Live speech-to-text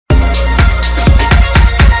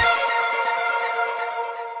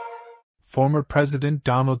former President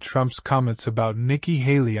Donald Trump's comments about Nikki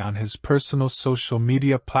Haley on his personal social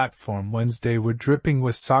media platform Wednesday were dripping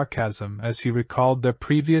with sarcasm as he recalled their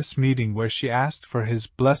previous meeting where she asked for his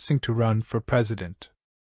blessing to run for president.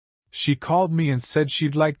 "She called me and said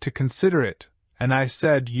she'd like to consider it, and I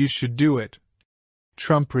said you should do it,"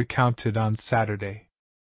 Trump recounted on Saturday.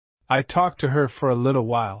 "I talked to her for a little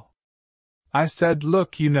while. I said,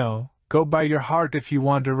 look, go by your heart if you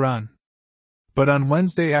want to run." But on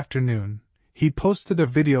Wednesday afternoon, he posted a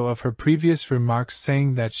video of her previous remarks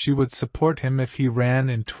saying that she would support him if he ran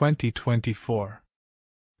in 2024.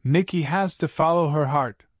 "Nikki has to follow her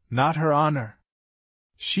heart, not her honor.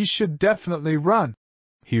 She should definitely run,"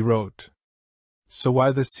 he wrote. So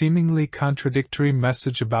why the seemingly contradictory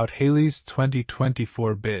message about Haley's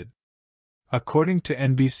 2024 bid? According to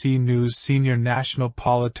NBC News senior national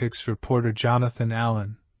politics reporter Jonathan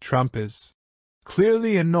Allen, Trump is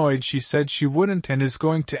clearly annoyed she said she wouldn't and is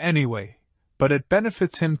going to anyway, but it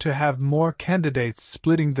benefits him to have more candidates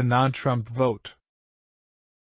splitting the non-Trump vote.